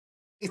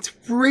It's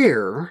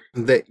rare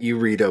that you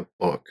read a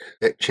book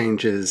that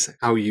changes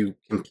how you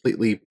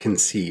completely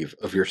conceive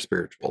of your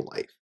spiritual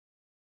life.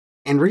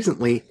 And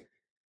recently,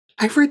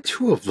 I've read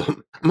two of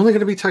them. I'm only going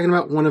to be talking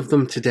about one of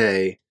them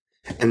today,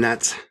 and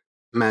that's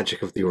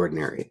Magic of the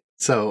Ordinary.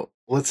 So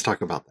let's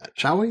talk about that,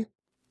 shall we?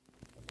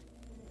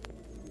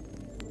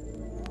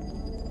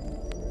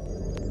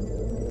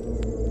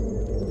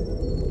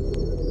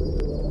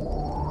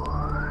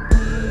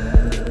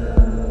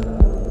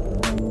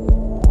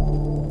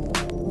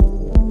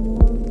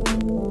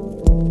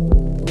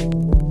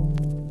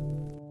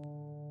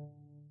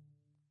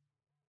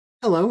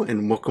 Hello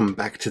and welcome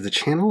back to the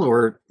channel,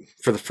 or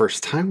for the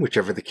first time,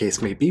 whichever the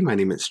case may be. My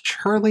name is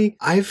Charlie.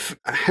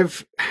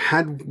 Have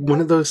had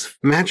one of those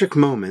magic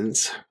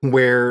moments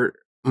where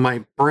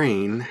my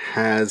brain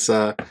has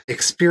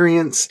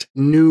experienced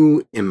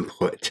new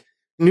input,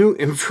 new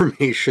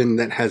information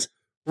that has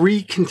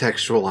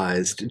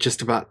recontextualized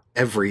just about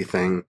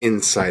everything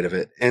inside of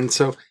it. And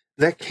so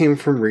that came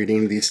from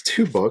reading these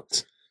two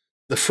books.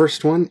 The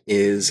first one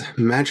is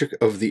Magic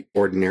of the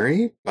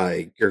Ordinary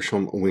by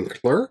Gershon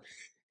Winkler.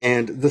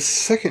 And the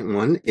second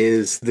one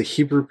is The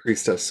Hebrew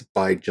Priestess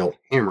by Jill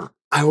Hammer.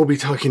 I will be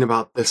talking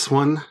about this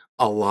one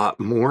a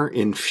lot more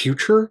in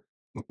future,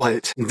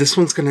 but this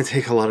one's going to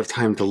take a lot of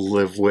time to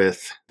live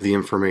with the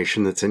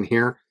information that's in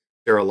here.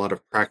 There are a lot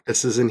of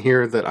practices in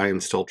here that I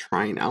am still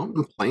trying out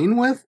and playing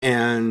with,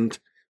 and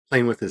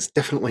playing with is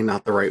definitely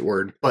not the right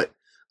word, but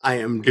I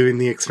am doing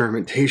the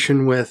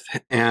experimentation with,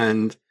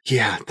 and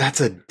yeah, that's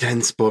a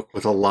dense book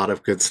with a lot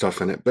of good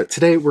stuff in it. But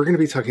today we're going to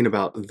be talking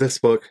about this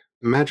book,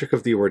 Magic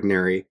of the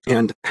Ordinary,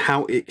 and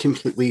how it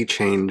completely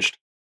changed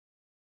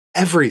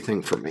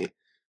everything for me.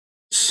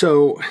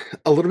 So,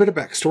 a little bit of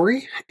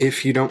backstory.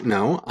 If you don't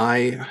know,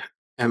 I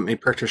am a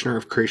practitioner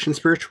of creation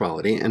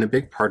spirituality, and a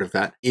big part of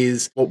that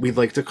is what we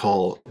like to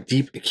call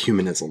deep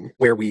ecumenism,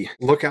 where we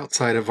look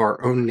outside of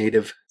our own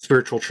native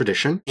spiritual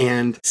tradition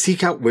and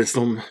seek out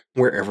wisdom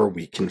wherever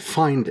we can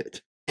find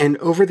it. And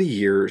over the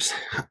years,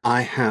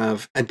 I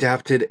have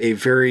adapted a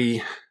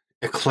very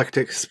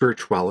eclectic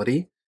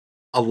spirituality,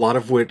 a lot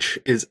of which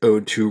is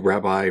owed to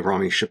Rabbi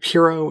Rami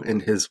Shapiro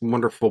and his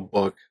wonderful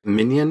book,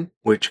 Minyan,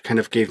 which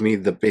kind of gave me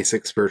the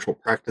basic spiritual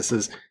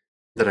practices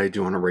that I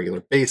do on a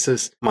regular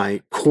basis.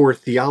 My core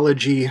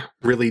theology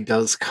really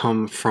does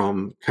come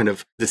from kind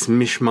of this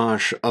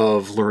mishmash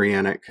of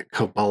Lurianic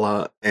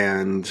Kabbalah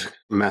and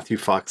Matthew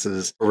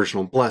Fox's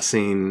Original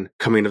Blessing,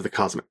 Coming of the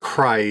Cosmic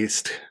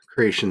Christ,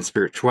 Creation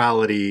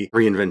Spirituality,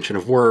 Reinvention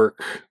of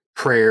Work,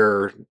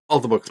 Prayer, all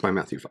the books by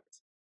Matthew Fox.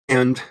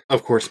 And,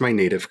 of course, my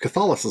native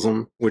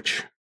Catholicism,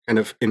 which kind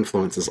of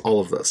influences all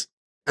of this.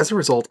 As a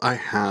result, I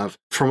have,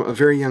 from a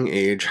very young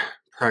age,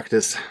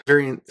 practiced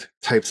variant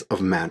types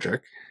of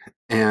magic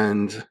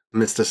and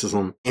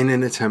mysticism in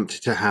an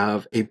attempt to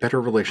have a better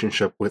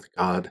relationship with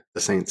God,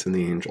 the saints, and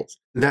the angels.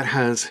 That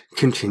has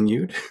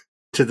continued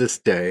to this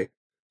day.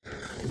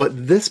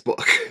 But this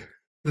book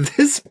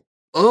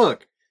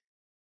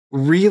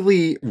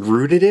really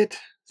rooted it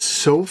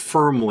so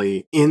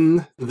firmly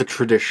in the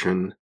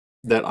tradition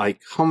that I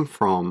come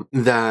from,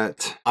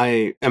 that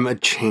I am a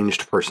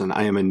changed person.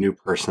 I am a new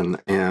person,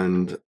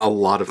 and a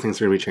lot of things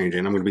are going to be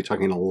changing. I'm going to be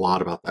talking a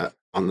lot about that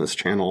on this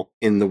channel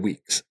in the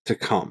weeks to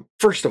come.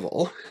 First of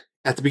all,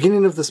 at the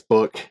beginning of this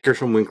book,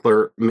 Gershon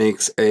Winkler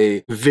makes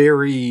a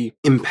very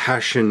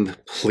impassioned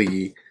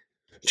plea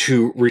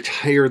to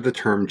retire the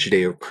term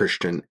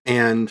Judeo-Christian,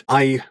 and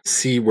I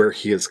see where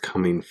he is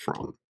coming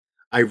from.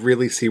 I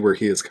really see where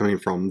he is coming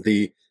from.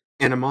 The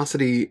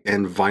animosity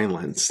and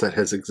violence that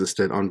has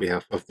existed on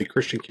behalf of the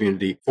Christian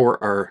community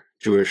for our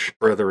Jewish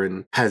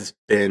brethren has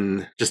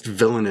been just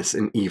villainous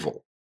and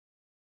evil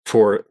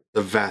for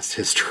the vast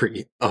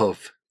history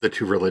of the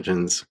two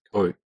religions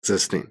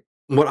coexisting.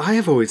 What I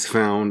have always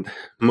found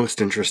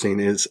most interesting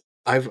is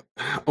I've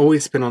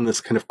always been on this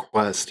kind of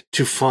quest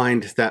to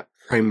find that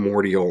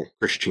primordial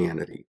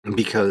Christianity,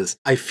 because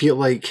I feel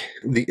like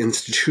the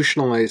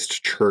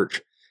institutionalized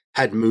church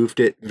had moved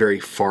it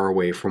very far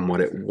away from what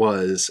it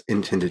was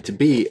intended to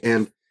be.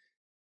 And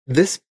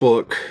this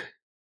book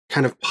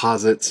kind of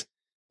posits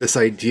this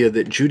idea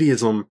that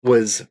Judaism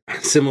was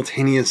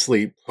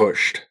simultaneously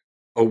pushed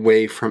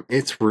away from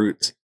its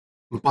roots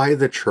by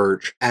the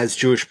church as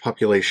Jewish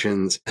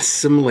populations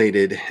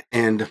assimilated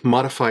and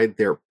modified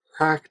their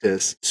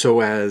practice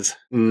so as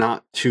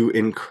not to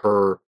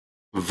incur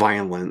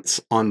violence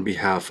on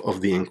behalf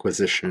of the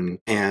Inquisition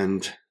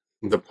and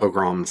the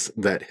pogroms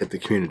that hit the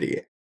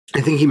community. I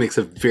think he makes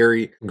a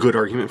very good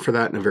argument for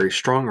that, and a very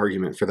strong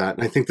argument for that.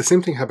 And I think the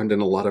same thing happened in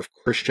a lot of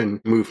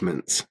Christian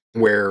movements,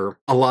 where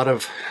a lot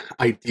of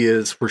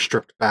ideas were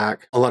stripped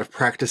back, a lot of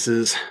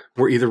practices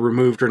were either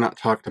removed or not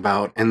talked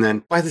about, and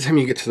then by the time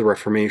you get to the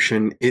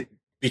Reformation, it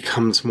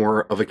becomes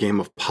more of a game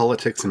of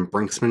politics and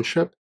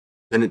brinksmanship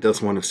than it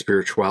does one of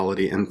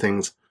spirituality, and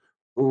things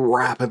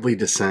rapidly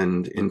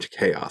descend into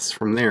chaos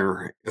from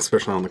there,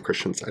 especially on the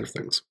Christian side of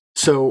things.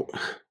 So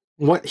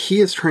what he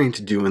is trying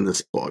to do in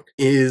this book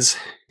is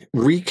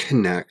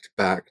reconnect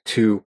back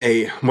to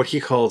what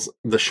he calls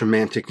the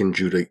Shamantic in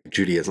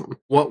Judaism.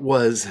 What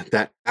was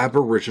that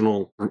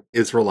Aboriginal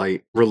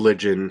Israelite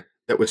religion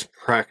that was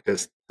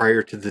practiced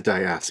prior to the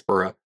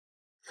diaspora,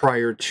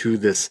 prior to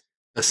this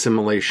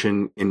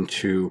assimilation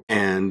into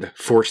and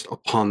forced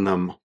upon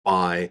them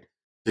by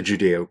the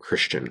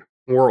Judeo-Christian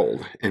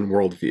world and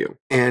worldview.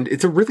 And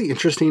it's a really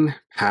interesting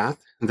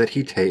path that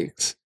he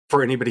takes.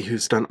 For anybody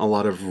who's done a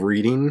lot of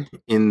reading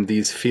in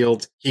these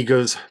fields, he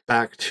goes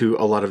back to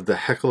a lot of the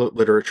Hekkelite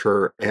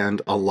literature and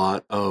a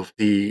lot of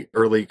the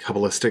early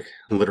Kabbalistic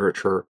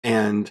literature,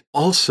 and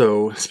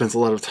also spends a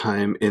lot of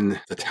time in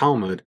the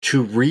Talmud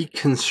to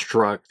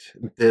reconstruct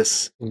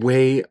this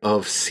way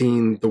of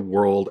seeing the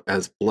world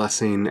as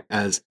blessing,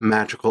 as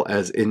magical,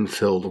 as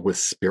infilled with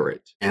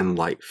spirit and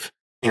life,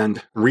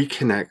 and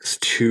reconnects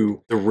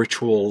to the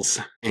rituals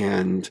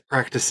and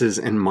practices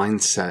and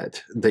mindset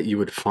that you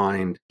would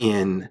find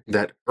in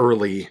that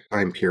early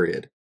time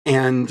period.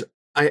 And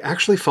I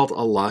actually felt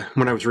a lot,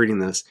 when I was reading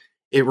this,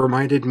 it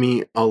reminded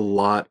me a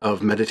lot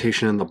of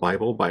Meditation in the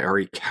Bible by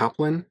Ari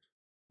Kaplan,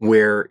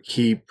 where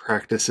he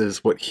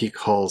practices what he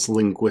calls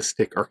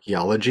linguistic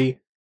archaeology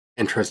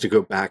and tries to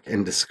go back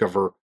and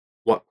discover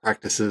what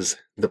practices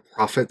the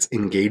prophets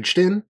engaged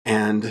in.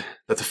 And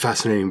that's a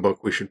fascinating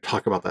book. We should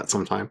talk about that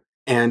sometime.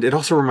 And it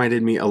also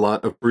reminded me a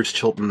lot of Bruce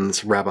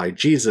Chilton's Rabbi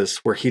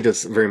Jesus, where he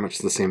does very much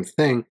the same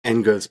thing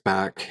and goes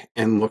back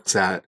and looks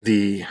at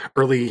the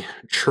early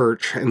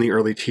church and the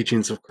early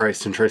teachings of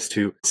Christ and tries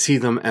to see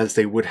them as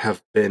they would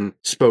have been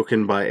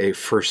spoken by a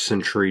first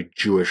century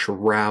Jewish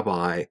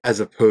rabbi, as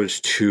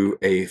opposed to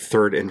a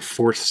 3rd and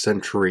 4th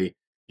century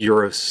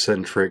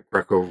Eurocentric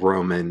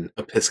Greco-Roman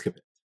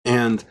episcopate.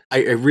 And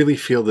I really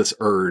feel this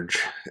urge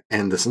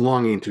and this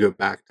longing to go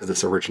back to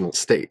this original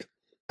state.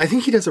 I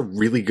think he does a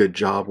really good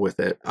job with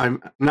it.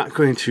 I'm not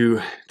going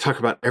to talk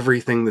about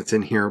everything that's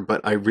in here,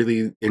 but I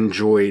really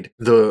enjoyed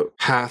the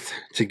path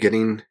to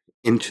getting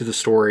into the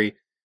story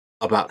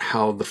about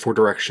how the 4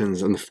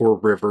 directions and the 4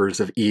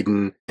 rivers of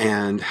Eden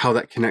and how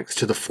that connects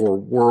to the 4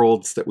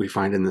 worlds that we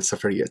find in the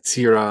Sefer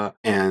Yetzirah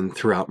and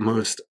throughout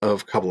most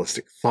of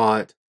Kabbalistic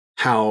thought,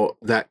 how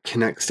that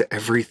connects to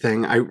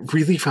everything. I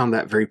really found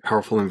that very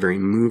powerful and very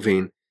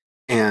moving.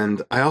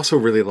 And I also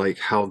really like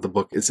how the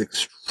book is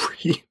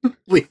extremely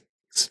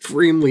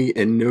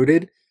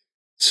endnoted,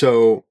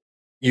 so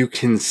you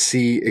can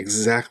see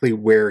exactly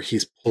where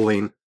he's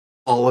pulling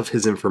all of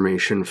his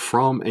information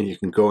from, and you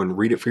can go and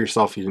read it for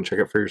yourself, you can check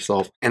it for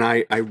yourself, and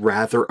I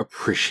rather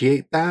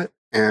appreciate that,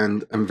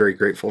 and I'm very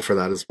grateful for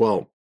that as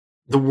well.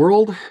 The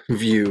world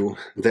view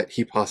that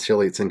he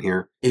postulates in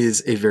here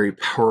is a very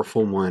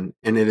powerful one,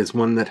 and it is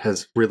one that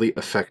has really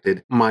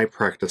affected my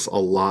practice a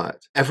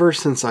lot. Ever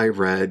since I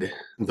read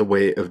The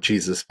Way of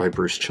Jesus by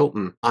Bruce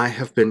Chilton, I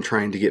have been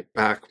trying to get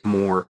back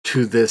more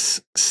to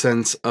this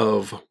sense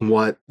of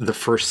what the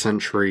 1st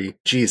century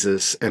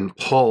Jesus and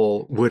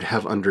Paul would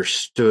have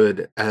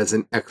understood as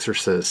an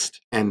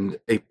exorcist and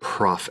a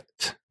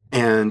prophet.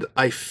 And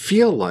I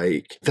feel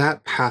like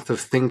that path of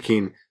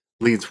thinking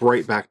leads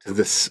right back to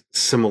this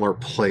similar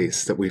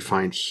place that we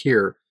find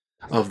here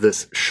of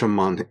this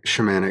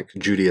shamanic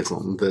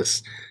Judaism,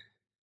 this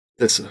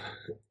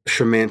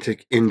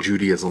Shamantic in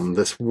Judaism,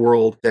 this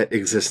world that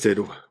existed,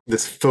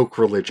 this folk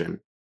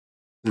religion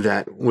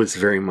that was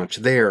very much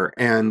there.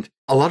 And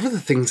a lot of the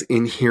things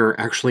in here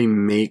actually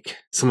make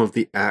some of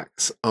the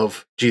acts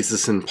of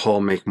Jesus and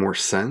Paul make more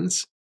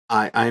sense.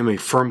 I am a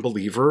firm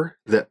believer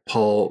that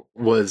Paul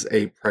was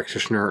a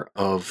practitioner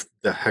of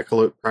the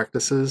Hekkelite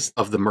practices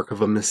of the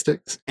Merkava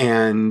mystics,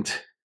 and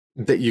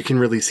that you can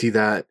really see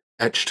that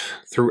etched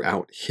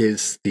throughout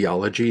his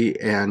theology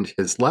and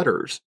his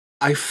letters.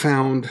 I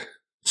found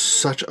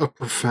such a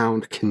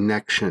profound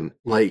connection.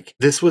 Like,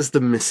 this was the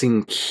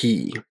missing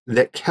key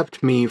that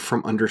kept me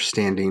from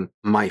understanding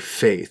my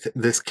faith.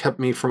 This kept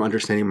me from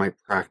understanding my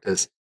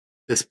practice.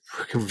 This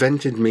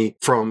prevented me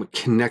from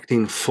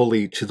connecting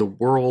fully to the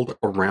world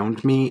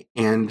around me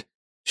and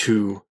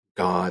to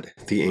God,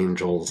 the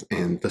angels,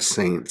 and the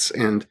saints.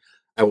 And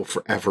I will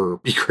forever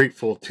be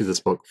grateful to this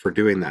book for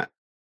doing that.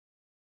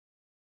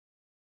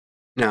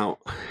 Now,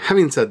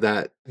 having said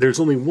that, there's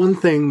only one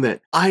thing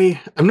that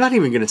I'm not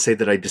even going to say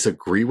that I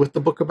disagree with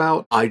the book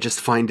about. I just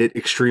find it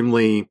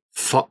extremely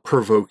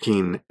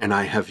thought-provoking, and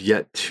I have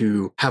yet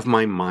to have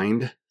my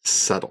mind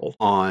settle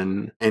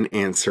on an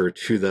answer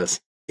to this.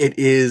 It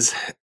is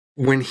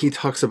when he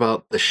talks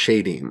about the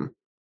shading.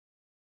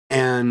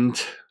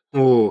 And,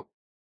 I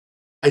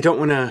don't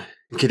want to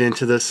get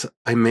into this.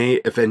 I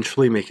may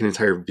eventually make an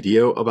entire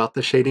video about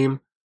the shading,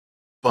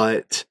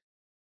 but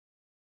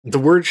the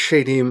word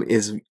shadim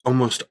is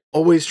almost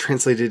always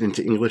translated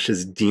into English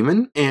as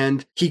demon,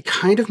 and he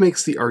kind of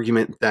makes the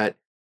argument that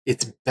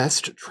it's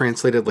best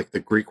translated like the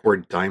Greek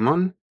word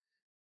daimon,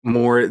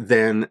 more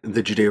than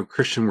the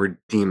Judeo-Christian word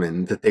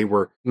demon, that they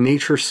were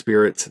nature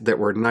spirits that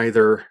were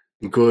neither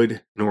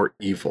good nor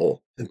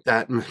evil.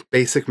 That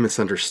basic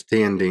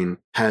misunderstanding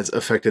has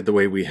affected the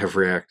way we have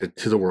reacted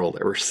to the world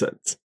ever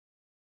since.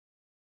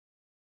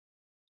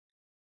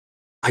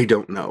 I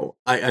don't know.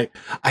 I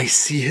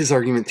see his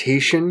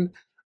argumentation.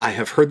 I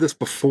have heard this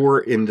before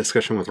in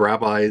discussion with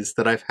rabbis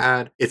that I've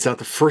had. It's not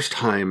the first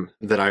time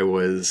that I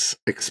was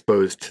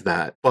exposed to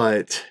that,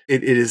 but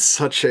it is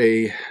such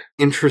a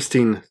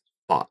interesting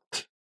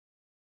thought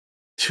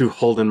to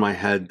hold in my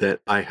head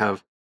that I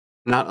have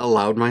not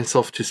allowed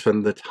myself to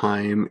spend the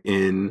time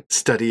in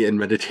study and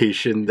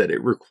meditation that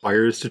it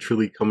requires to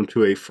truly come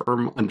to a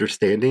firm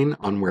understanding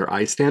on where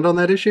I stand on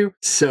that issue.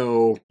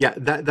 So yeah,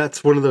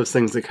 that's one of those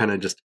things that kind of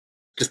just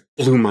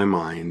blew my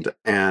mind,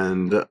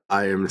 and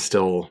I am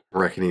still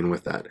reckoning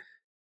with that.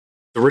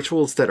 The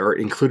rituals that are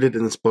included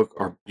in this book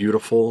are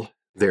beautiful.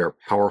 They are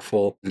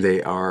powerful.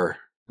 They are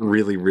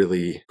really,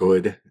 really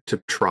good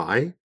to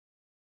try,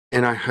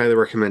 and I highly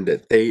recommend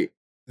it.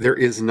 There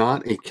is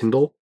not a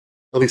Kindle,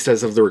 at least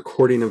as of the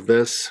recording of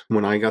this.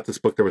 When I got this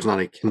book, there was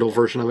not a Kindle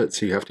version of it,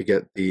 so you have to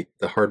get the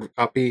hard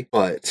copy.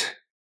 But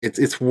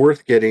it's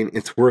worth getting.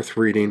 It's worth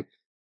reading.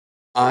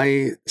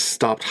 I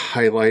stopped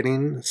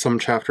highlighting some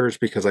chapters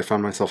because I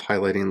found myself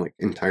highlighting like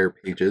entire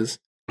pages.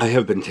 I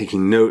have been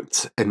taking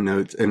notes and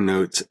notes and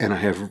notes, and I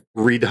have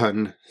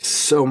redone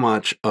so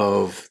much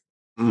of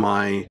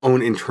my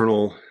own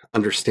internal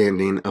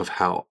understanding of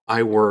how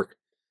I work,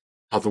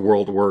 how the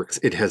world works.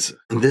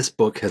 This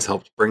book has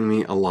helped bring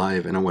me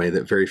alive in a way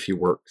that very few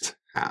works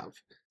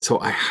have. So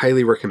I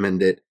highly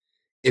recommend it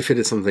if it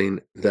is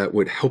something that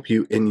would help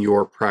you in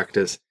your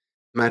practice.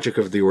 Magic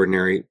of the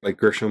Ordinary by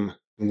Gershon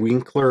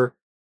Winkler.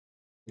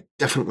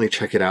 Definitely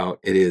check it out.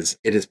 It is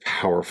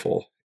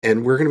powerful.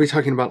 And we're going to be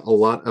talking about a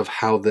lot of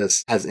how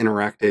this has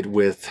interacted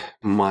with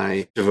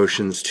my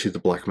devotions to the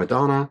Black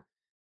Madonna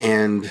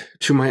and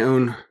to my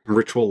own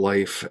ritual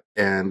life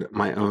and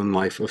my own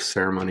life of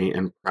ceremony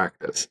and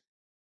practice,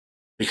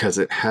 because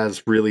it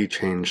has really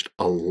changed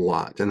a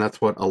lot. And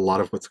that's what a lot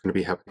of what's going to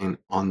be happening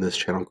on this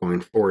channel going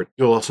forward.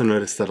 You'll also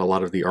notice that a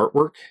lot of the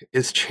artwork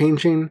is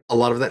changing. A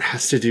lot of that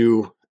has to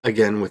do,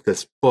 again, with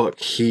this book.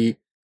 He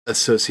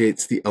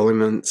associates the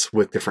elements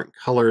with different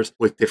colors,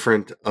 with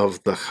different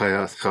of the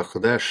Chayat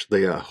HaKodesh,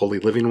 the Holy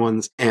Living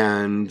Ones,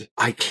 and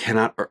I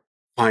cannot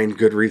find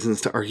good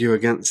reasons to argue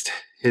against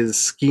his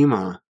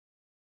schema,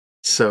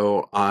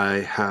 so I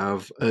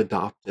have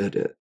adopted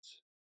it.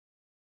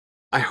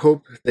 I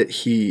hope that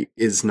he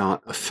is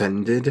not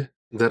offended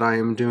that I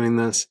am doing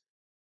this.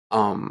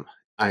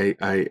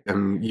 I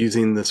am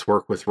using this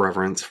work with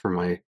reverence for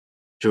my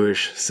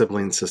Jewish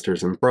siblings,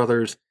 sisters, and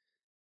brothers.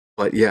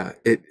 But yeah,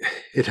 it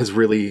has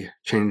really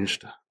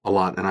changed a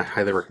lot, and I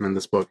highly recommend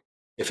this book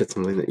if it's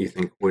something that you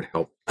think would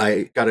help.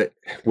 I got it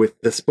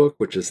with this book,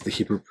 which is The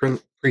Hebrew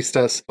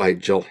Priestess by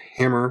Jill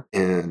Hammer,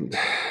 and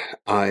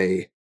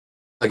I,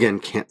 again,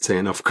 can't say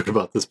enough good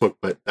about this book,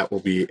 but that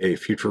will be a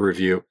future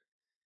review.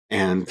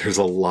 And there's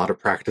a lot of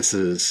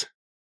practices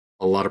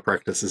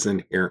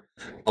in here,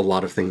 a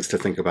lot of things to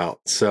think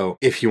about. So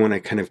if you want to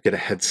kind of get a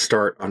head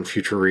start on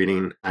future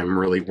reading, I'm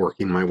really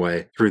working my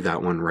way through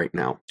that one right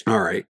now.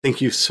 All right.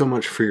 Thank you so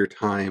much for your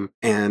time.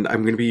 And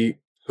I'm going to be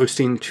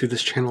posting to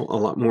this channel a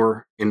lot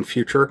more in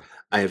future.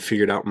 I have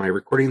figured out my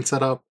recording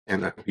setup,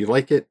 and I hope you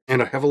like it.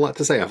 And I have a lot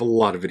to say. I have a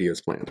lot of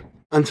videos planned.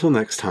 Until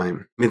next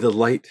time, may the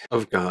light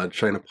of God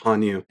shine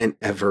upon you and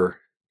ever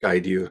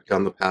guide you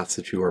down the paths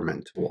that you are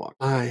meant to walk.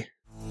 Bye.